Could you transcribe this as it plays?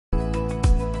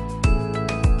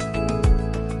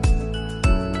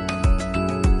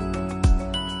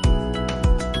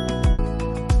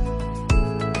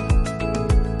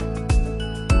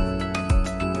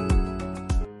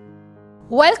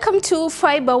Welcome to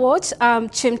Fiber Watch. I'm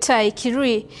Chemtai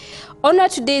Kirui. On our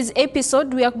today's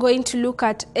episode, we are going to look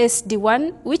at SD Wan,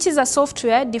 which is a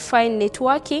software-defined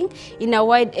networking in a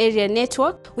wide area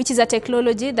network, which is a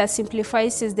technology that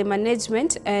simplifies the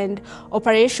management and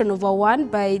operation of a WAN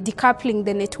by decoupling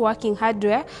the networking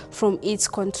hardware from its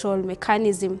control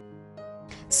mechanism.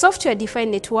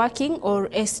 Software-defined networking, or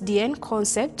SDN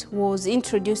concept, was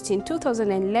introduced in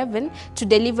 2011 to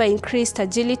deliver increased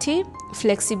agility,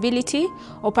 flexibility,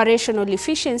 operational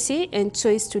efficiency, and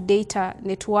choice to data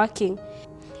networking.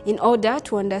 In order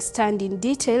to understand in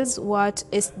details what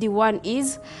SD Wan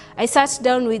is, I sat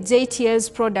down with JTL's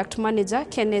product manager,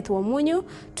 Kenneth Wamunyu,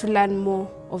 to learn more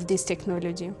of this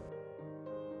technology.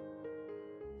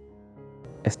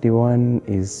 SD Wan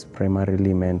is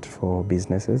primarily meant for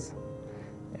businesses,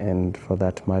 and for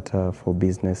that matter for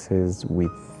businesses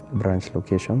with branch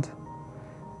locations,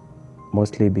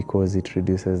 mostly because it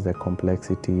reduces the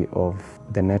complexity of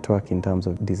the network in terms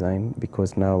of design,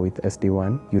 because now with SD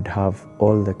Wan you'd have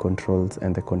all the controls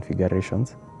and the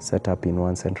configurations set up in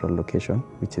one central location,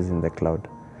 which is in the cloud.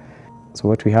 So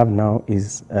what we have now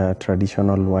is a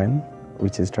traditional WAN,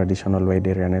 which is traditional wide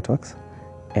area networks,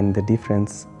 and the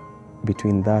difference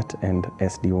between that and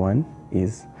SD Wan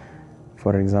is,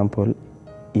 for example,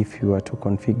 if you were to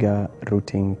configure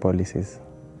routing policies,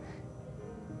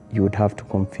 you would have to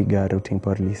configure routing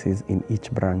policies in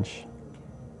each branch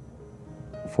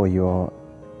for your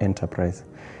enterprise.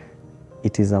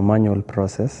 It is a manual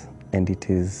process and it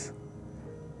is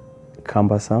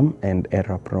cumbersome and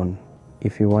error prone.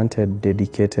 If you wanted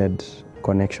dedicated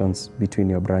connections between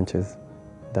your branches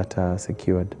that are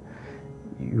secured,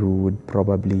 you would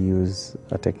probably use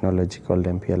a technology called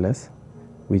MPLS,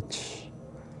 which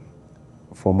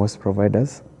for most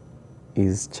providers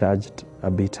is charged a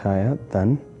bit higher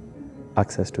than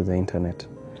access to the internet.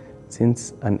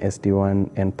 Since an SD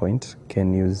Wan endpoint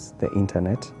can use the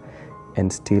internet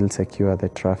and still secure the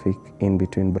traffic in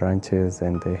between branches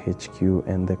and the HQ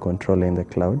and the control in the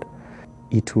cloud,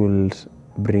 it will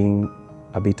bring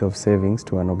a bit of savings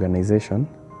to an organization,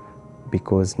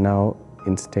 because now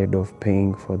instead of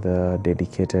paying for the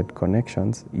dedicated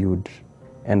connections, you would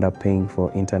end up paying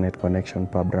for internet connection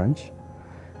per branch.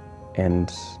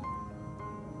 And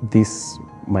this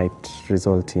might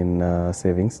result in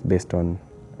savings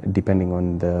depending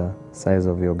on the size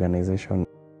of the organization.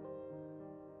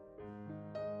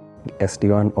 SD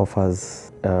Wan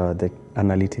offers the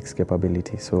analytics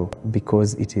capability. So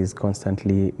because it is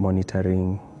constantly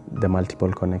monitoring the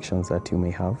multiple connections that you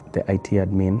may have, the IT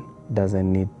admin doesn't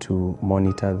need to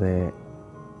monitor the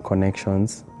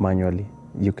connections manually.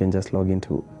 You can just log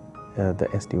into the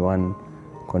SD Wan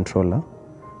controller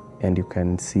and you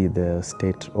can see the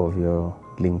state of your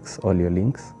links, all your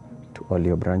links to all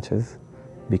your branches,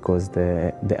 because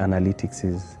the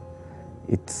analytics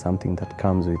it's something that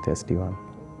comes with SD Wan.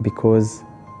 Because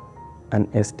an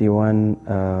SD Wan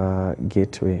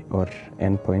gateway or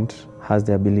endpoint has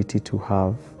the ability to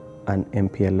have an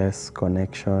MPLS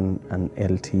connection, an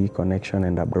LTE connection,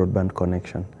 and a broadband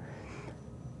connection.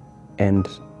 And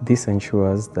this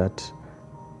ensures that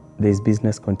there is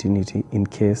business continuity in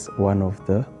case one of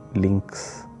the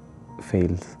links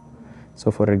fails. So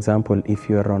for example, if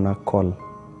you are on a call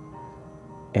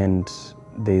and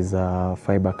there's a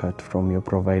fiber cut from your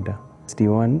provider, SD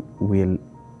Wan will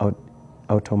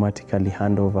automatically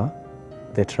hand over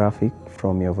the traffic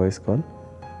from your voice call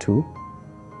to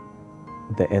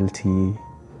the LTE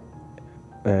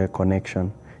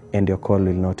connection, and your call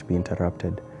will not be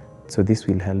interrupted. So this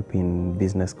will help in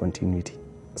business continuity.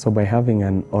 So by having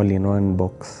an all-in-one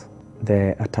box,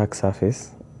 the attack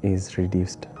surface is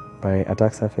reduced. By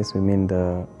attack surface, we mean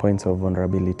the points of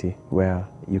vulnerability where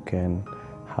you can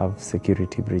have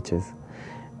security breaches.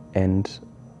 And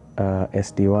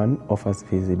SD Wan offers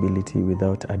visibility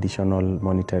without additional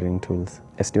monitoring tools.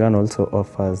 SD Wan also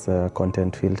offers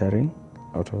content filtering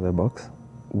out of the box,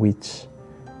 which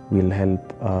will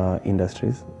help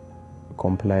industries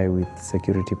comply with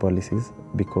security policies,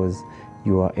 because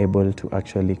you are able to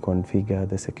actually configure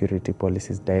the security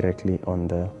policies directly on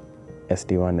the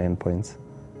SD Wan endpoints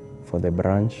for the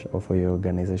branch or for your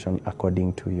organization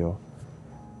according to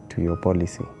your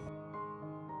policy.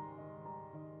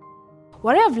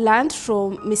 What I've learned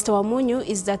from Mr. Wamunyu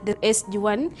is that the SD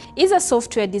Wan is a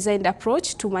software-designed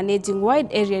approach to managing wide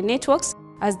area networks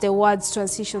as the world's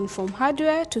transition from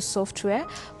hardware to software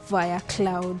via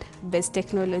cloud-based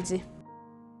technology.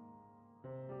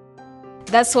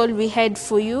 That's all we had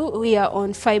for you. We are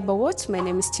on Fiber Watch. My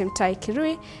name is Chemtai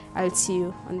Kirui. I'll see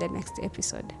you on the next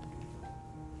episode.